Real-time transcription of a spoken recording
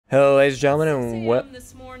Hello, ladies and gentlemen, and 6 what? a.m.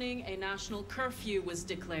 this morning, a national curfew was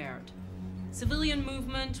declared. Civilian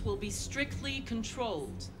movement will be strictly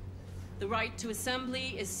controlled. The right to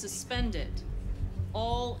assembly is suspended.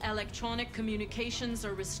 All electronic communications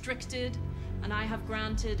are restricted, and I have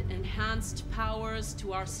granted enhanced powers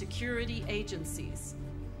to our security agencies.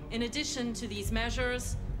 In addition to these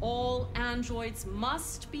measures, all androids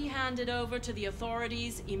must be handed over to the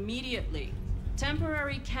authorities immediately.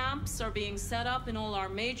 Temporary camps are being set up in all our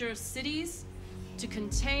major cities to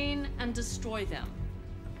contain and destroy them.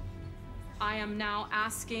 I am now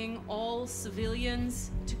asking all civilians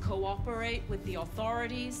to cooperate with the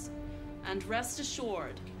authorities and rest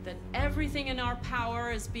assured that everything in our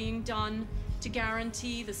power is being done to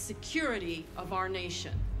guarantee the security of our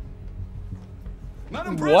nation.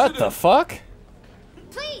 Madam What the fuck?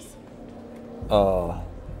 Please!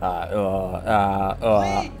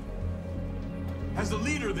 Has the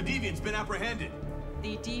leader of the Deviants been apprehended?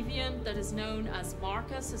 The deviant that is known as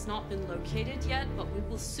Marcus has not been located yet, but we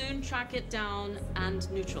will soon track it down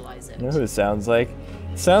and neutralize it. You know who it sounds like?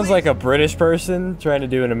 It sounds like a British person trying to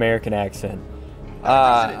do an American accent.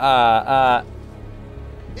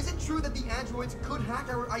 Is it true that the androids could hack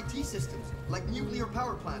our IT systems, like nuclear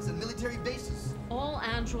power plants and military bases? All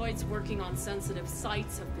androids working on sensitive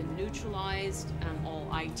sites have been neutralized, and all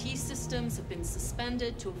IT systems have been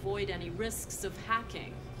suspended to avoid any risks of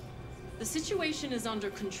hacking. The situation is under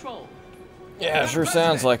control. Yeah, sure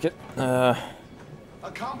sounds like it. A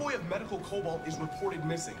convoy of medical cobalt is reported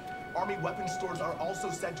missing. Army weapons stores are also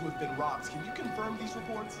said to have been robbed. Can you confirm these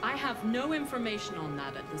reports? I have no information on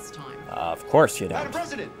that at this time. Of course you Madam don't.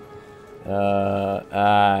 President! Is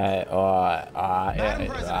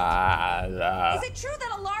it true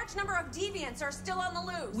that a large number of deviants are still on the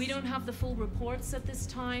loose? We don't have the full reports at this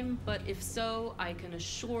time, but if so, I can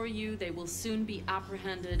assure you they will soon be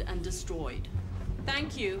apprehended and destroyed.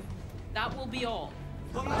 Thank you. That will be all.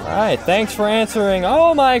 Alright, thanks for answering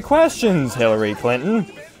all my questions, Hillary Clinton.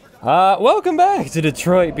 Welcome back to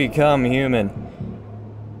Detroit Become Human.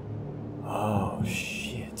 Oh,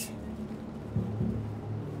 shit.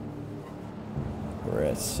 We're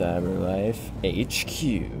at CyberLife HQ.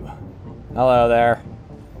 Hello there.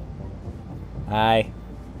 Hi.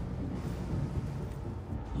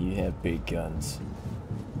 You have big guns,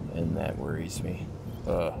 and that worries me.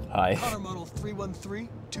 Hi. Connor model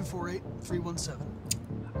 313-248-317.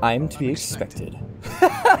 I'm to be expected.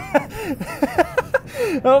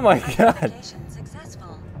 Oh my god.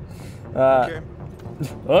 Okay.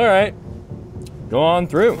 Alright. Go on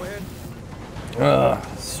through.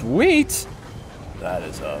 Sweet. That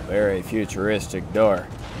is a very futuristic door.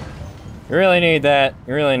 You really need that.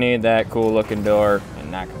 You really need that cool looking door.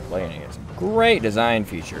 And not complaining. It's a great design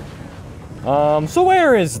feature. So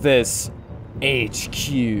where is this HQ?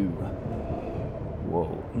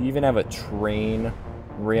 Whoa. You even have a train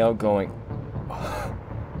rail going.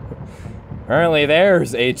 Apparently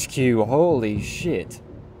there's HQ. Holy shit.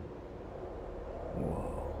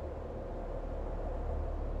 Whoa.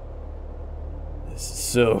 This is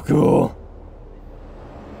so cool.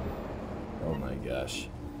 Oh my gosh.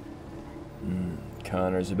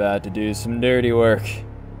 Connor's about to do some dirty work.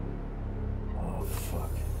 Oh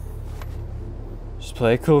fuck. Just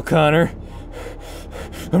play it cool, Connor.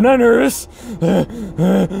 I'm not nervous.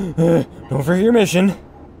 Don't forget your mission.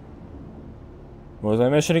 What was my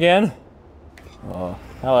mission again? Oh,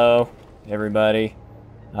 hello, everybody.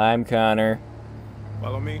 I'm Connor.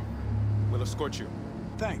 Follow me. We'll escort you.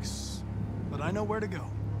 Thanks, but I know where to go.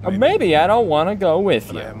 Maybe I don't want to go with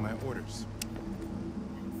But I you. have my orders.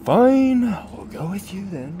 Fine, we'll go with you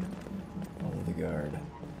then. Follow the guard.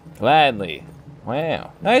 Gladly.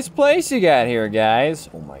 Wow, nice place you got here, guys.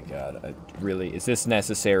 Oh my god, really, is this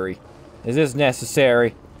necessary? Is this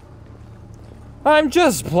necessary? I'm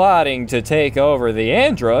just plotting to take over the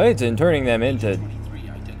androids and turn them into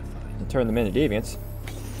deviants.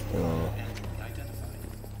 Oh.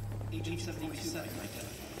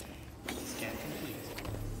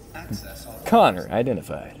 Connor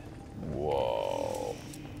identified. Whoa.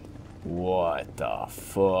 What the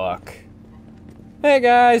fuck? Hey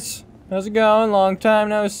guys, how's it going? Long time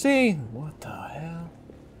no see. What the hell?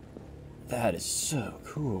 That is so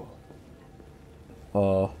cool.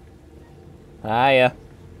 Oh. Hiya.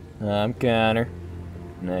 I'm Connor.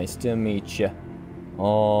 Nice to meet ya.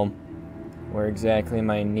 Where exactly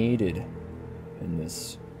am I needed in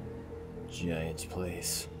this giant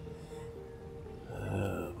place?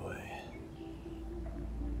 Oh boy.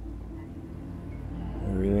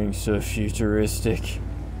 Everything's so futuristic.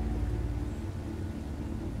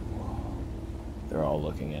 They're all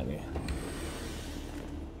looking at me.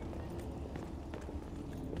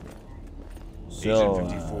 So,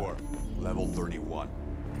 Agent 54, level 31.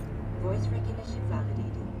 Voice recognition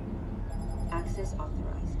validated. Access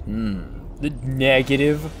authorized. the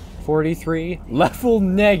negative 43? Level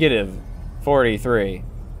negative 43.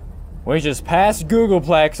 We just passed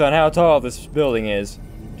Googleplex on how tall this building is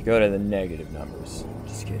to go to the negative numbers.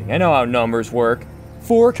 Just kidding. I know how numbers work.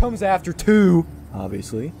 4 comes after 2,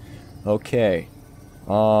 obviously. Okay.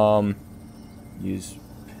 Use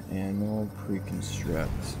panel pre-construct.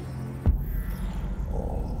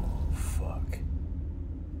 Oh, fuck.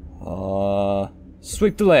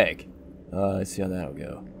 Sweep the leg. Let's see how that'll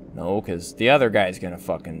go. No, because the other guy's gonna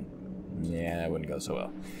fucking... Yeah, that wouldn't go so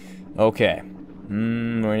well. Okay.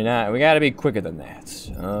 We're not... We gotta be quicker than that.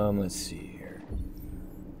 Let's see here.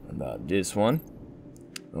 What about this one?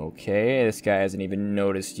 Okay, this guy hasn't even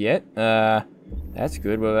noticed yet. That's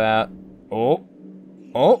good. What about... Oh,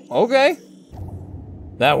 okay.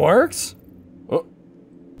 That works? Oh.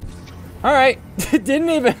 Alright. Didn't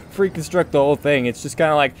even reconstruct the whole thing. It's just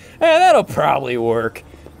kind of like, hey, that'll probably work.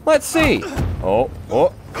 Let's see. Oh,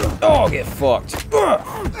 get fucked.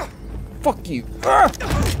 Fuck you.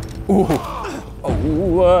 Ooh.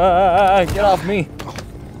 Oh, get off me.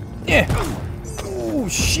 Yeah. Oh,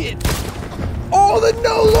 shit. Oh, the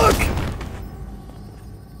no look.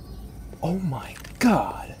 Oh my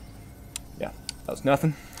god. Yeah, that was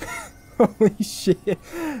nothing. Holy shit.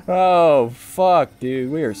 Oh, fuck,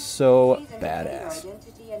 dude. We are so badass.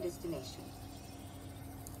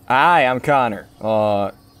 Hi, I'm Connor.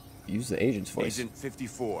 Use the agent's voice. Agent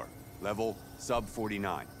 54, level sub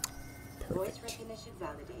 49. Perfect.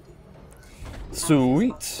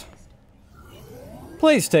 Sweet.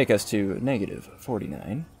 Please take us to negative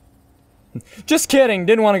 49. Just kidding.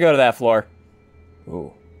 Didn't want to go to that floor.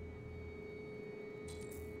 Ooh.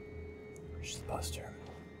 Where's the bus terminal?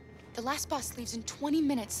 The last bus leaves in 20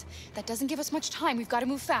 minutes. That doesn't give us much time. We've got to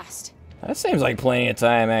move fast. That seems like plenty of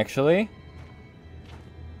time, actually.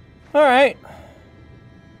 Alright.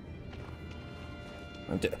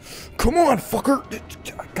 Come on, fucker!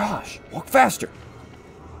 Gosh, walk faster.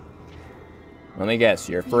 Let me guess,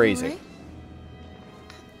 you're freezing.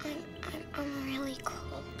 I'm really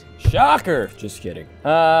cold. Shocker! Just kidding.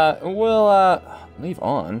 We'll, leave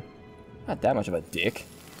on. Not that much of a dick.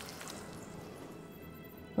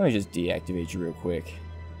 Let me just deactivate you real quick.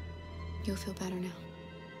 You'll feel better now.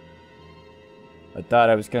 I thought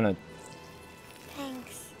I was gonna...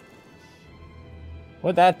 Thanks.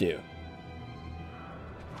 What'd that do?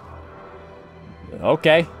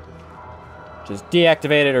 Okay. Just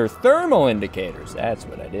deactivated her thermal indicators. That's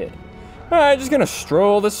what I did. Alright, just gonna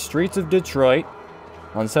stroll the streets of Detroit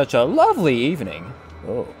on such a lovely evening.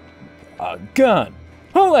 Oh, a gun.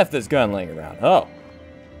 Who left this gun laying around? Oh.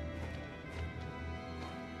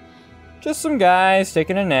 Just some guys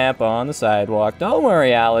taking a nap on the sidewalk. Don't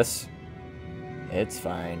worry, Alice. It's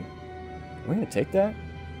fine. Are we gonna take that?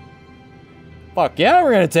 Fuck yeah,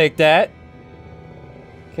 we're gonna take that.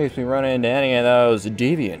 In case we run into any of those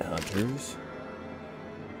deviant hunters.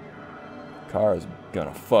 Car's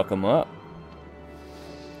gonna fuck them up.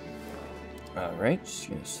 Alright, just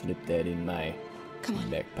gonna slip that in my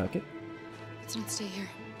back pocket. Let's not stay here.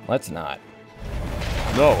 Let's not.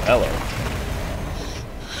 Oh, hello.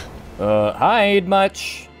 Hide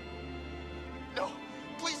much. No,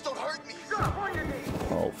 please don't hurt me.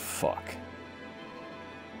 Oh, fuck.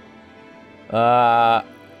 What are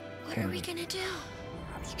we gonna do?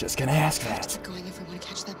 I was just gonna ask that. Keep going if we want to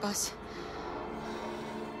catch that bus.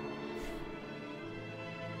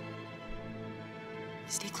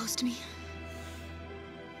 Stay close to me.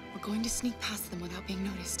 We're going to sneak past them without being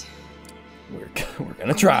noticed. We're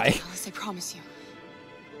gonna try. Alice, I promise you.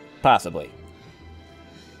 Possibly.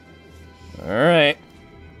 Alright.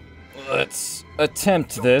 Let's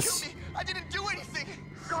attempt this. I didn't do anything.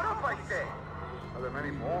 Shut up, I said. Are there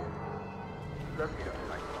many more? Look at them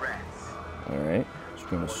like rats. Alright. Just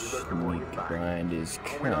gonna sneak behind his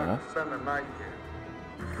car. Spend the night here.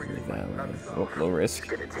 Oh, low risk.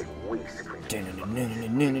 It's gonna take weeks if we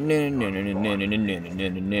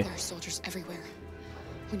There are soldiers everywhere.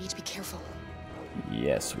 We need to be careful.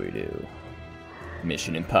 Yes, we do.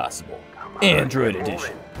 Mission Impossible. Android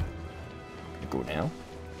Edition. Go now.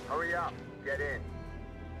 hurry up. Get in.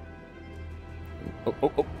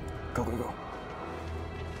 Oh. Go.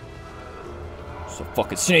 So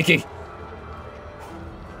fucking sneaky.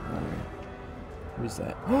 Alright. Who's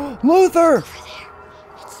that? Luther! Over there.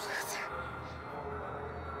 It's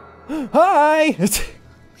Luther. Hi! We can't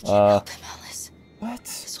help him, Alice. What? The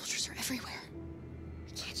soldiers are everywhere.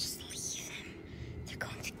 We can't just leave him. They're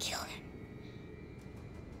going to kill him.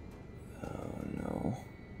 Oh no.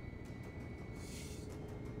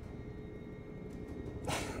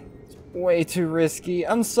 way too risky.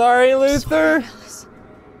 I'm sorry, Luther. Alice,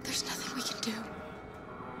 there's nothing we can do.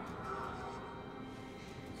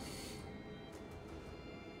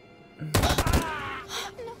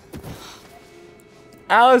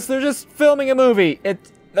 Alice, they're just filming a movie.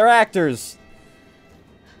 They're actors.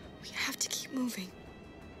 We have to keep moving.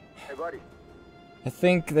 Hey, buddy. I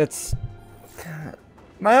think that's...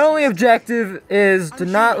 My only objective is to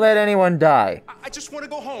not let anyone die. I just want to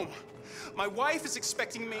go home. My wife is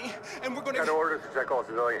expecting me, and we're gonna... Got orders to check all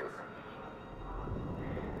civilians.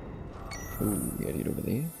 Ooh, you gotta get over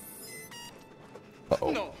there.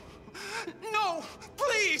 Uh-oh. No. No!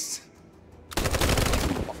 Please!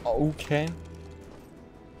 Okay.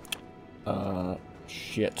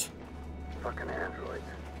 Shit. Fucking androids.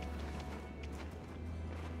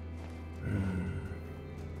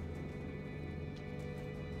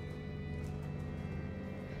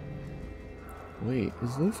 Wait,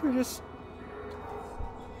 is Luther just...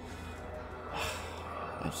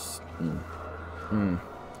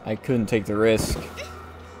 I couldn't take the risk.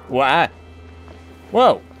 What?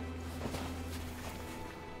 Whoa!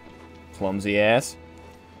 Clumsy ass.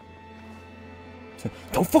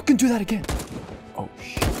 Don't fucking do that again! Oh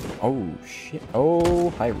shit. Oh shit. Oh,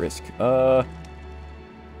 high risk. Go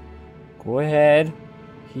ahead.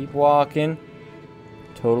 Keep walking.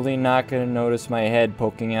 Totally not gonna notice my head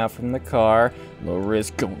poking out from the car. Low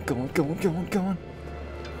risk. Going.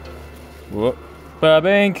 Whoop.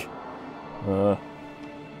 Ba-bink.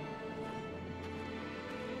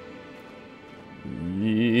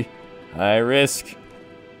 High risk.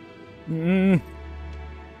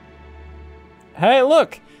 Hey,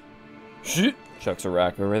 look! Shit. Chucks a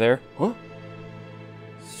rock over there. Huh?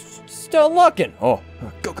 Still looking. Oh,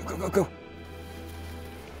 go.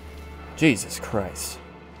 Jesus Christ.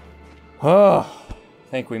 Oh,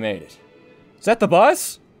 I think we made it. Is that the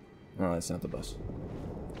bus? No, that's not the bus.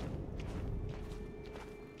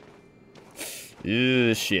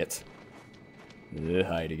 Ugh, shit. Ugh,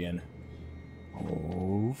 hide again.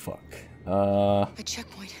 Oh, fuck. A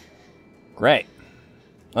checkpoint. Great.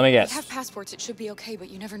 Let me guess. We have passports, it should be okay, but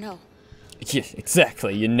you never know. Yeah,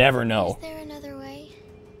 exactly, you never know. Is there another way?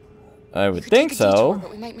 I would think so. Detour, but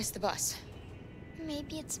we might miss the bus.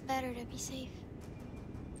 Maybe it's better to be safe.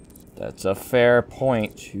 That's a fair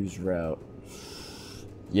point. Choose route.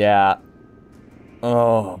 Yeah.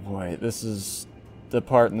 Oh boy, this is the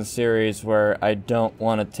part in the series where I don't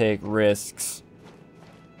want to take risks.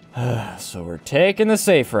 So we're taking the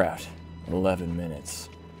safe route. 11 minutes.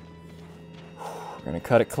 We're gonna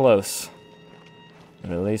cut it close.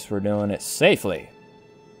 But at least we're doing it safely.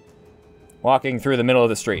 Walking through the middle of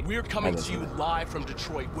the street. We're coming to you live from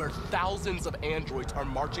Detroit, where thousands of androids are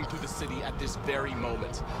marching through the city at this very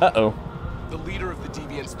moment. Uh-oh. The leader of the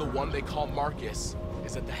deviants, the one they call Marcus,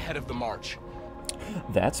 is at the head of the march.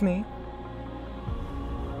 That's me.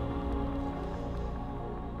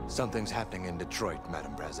 Something's happening in Detroit,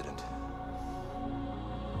 Madam President.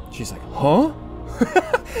 She's like, huh?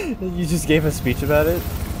 You just gave a speech about it?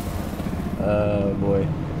 Oh, boy.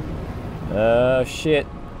 Oh, shit.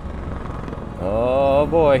 Oh,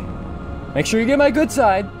 boy. Make sure you get my good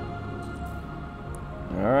side.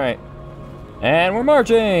 Alright. And we're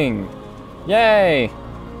marching! Yay!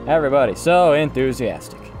 Everybody, so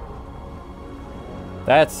enthusiastic.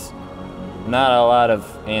 That's not a lot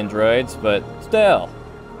of androids, but still.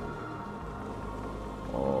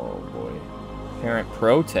 Oh, boy. Parent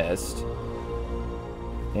protest.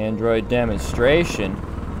 Android demonstration.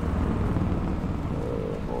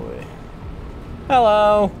 Oh, boy.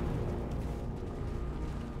 Hello!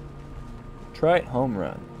 Detroit home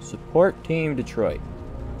run. Support Team Detroit.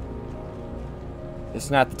 It's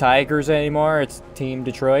not the Tigers anymore, it's Team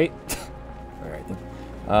Detroit. Alright then.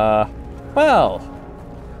 Well.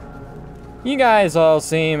 You guys all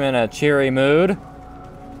seem in a cheery mood.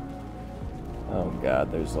 Oh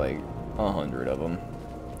god, there's like 100 of them.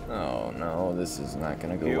 Oh no, this is not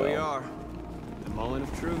gonna go well. Here we are. The moment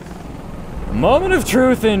of truth. A moment of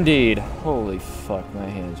truth indeed. Holy fuck, my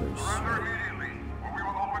hands are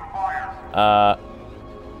how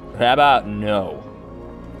about no?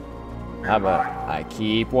 How about I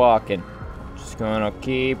keep walking? Just gonna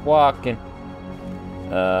keep walking.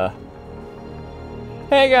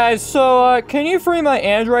 Hey guys, so can you free my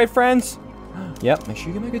android friends? Yep, make sure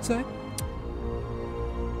you get my good side.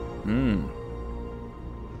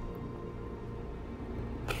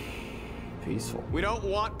 Peaceful. We don't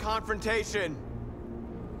want confrontation.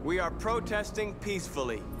 We are protesting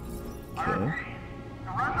peacefully. Okay.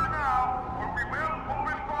 Surrender now, or we will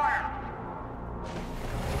open fire.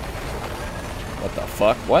 What the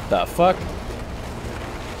fuck? What the fuck?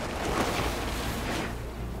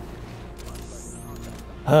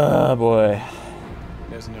 Oh boy.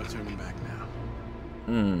 There's no turning back now.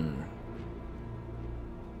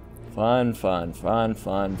 Fun.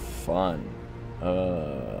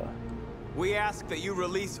 We ask that you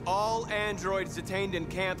release all androids detained in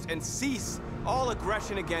camps and cease all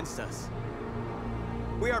aggression against us.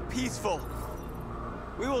 We are peaceful.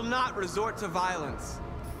 We will not resort to violence.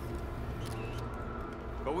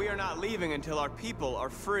 But we are not leaving until our people are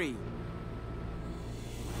free.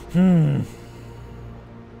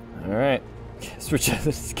 Alright. Guess we're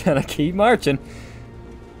just gonna keep marching.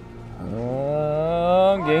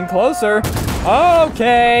 Getting closer.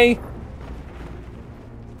 Okay.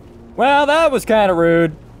 Well, that was kind of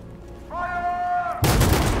rude.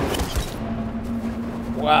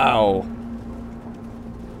 Wow.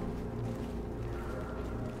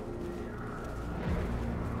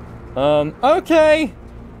 Okay.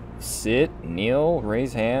 Sit, kneel,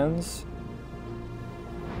 raise hands.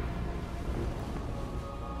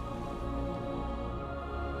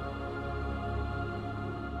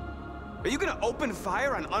 Are you gonna open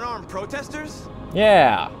fire on unarmed protesters?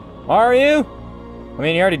 Yeah. Are you? I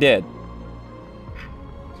mean, you already did.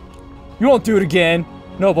 You won't do it again.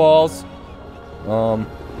 No balls. God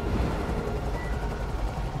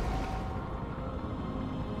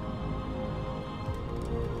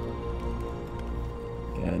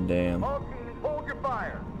damn. All teams, hold your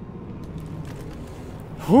fire.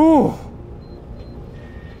 Whew.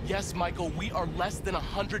 Yes, Michael, we are less than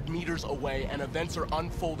 100 meters away and events are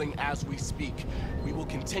unfolding as we speak. We will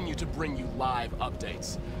continue to bring you live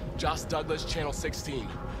updates. Josh Douglas, Channel 16.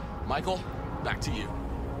 Michael, back to you.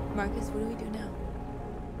 Marcus, what do we do now?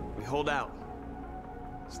 We hold out.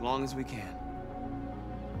 As long as we can.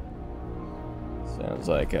 Sounds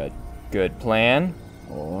like a good plan.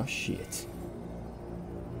 Oh, shit.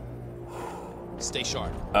 Stay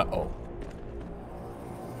sharp. Uh-oh.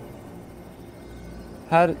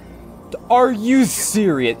 How did... Are you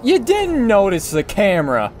serious? You didn't notice the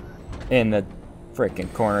camera in the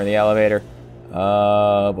freaking corner of the elevator.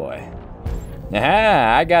 Oh, boy.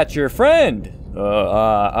 Aha, I got your friend.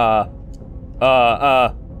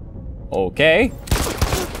 Okay.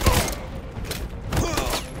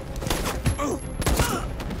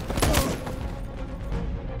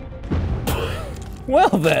 Well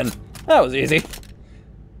then, that was easy.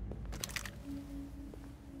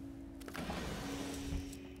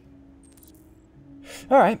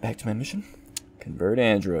 Alright, back to my mission. Convert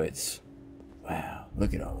androids. Wow,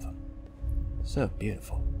 look at all of them. So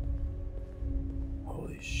beautiful.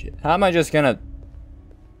 Holy shit. How am I just gonna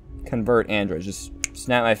convert androids? Just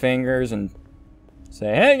snap my fingers and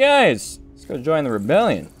say, hey guys, let's go join the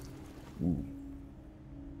rebellion. Ooh.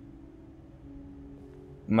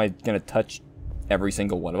 Am I gonna touch every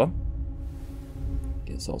single one of them?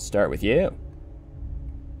 Guess I'll start with you.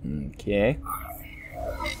 Okay.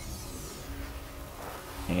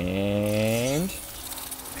 And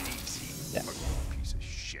yeah. Piece of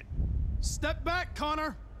shit. Step back,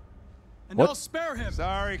 Connor. And What? I'll spare him.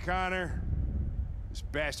 Sorry, Connor. This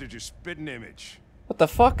bastard's your spitting image. What the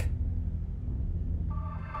fuck?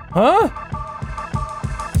 Huh?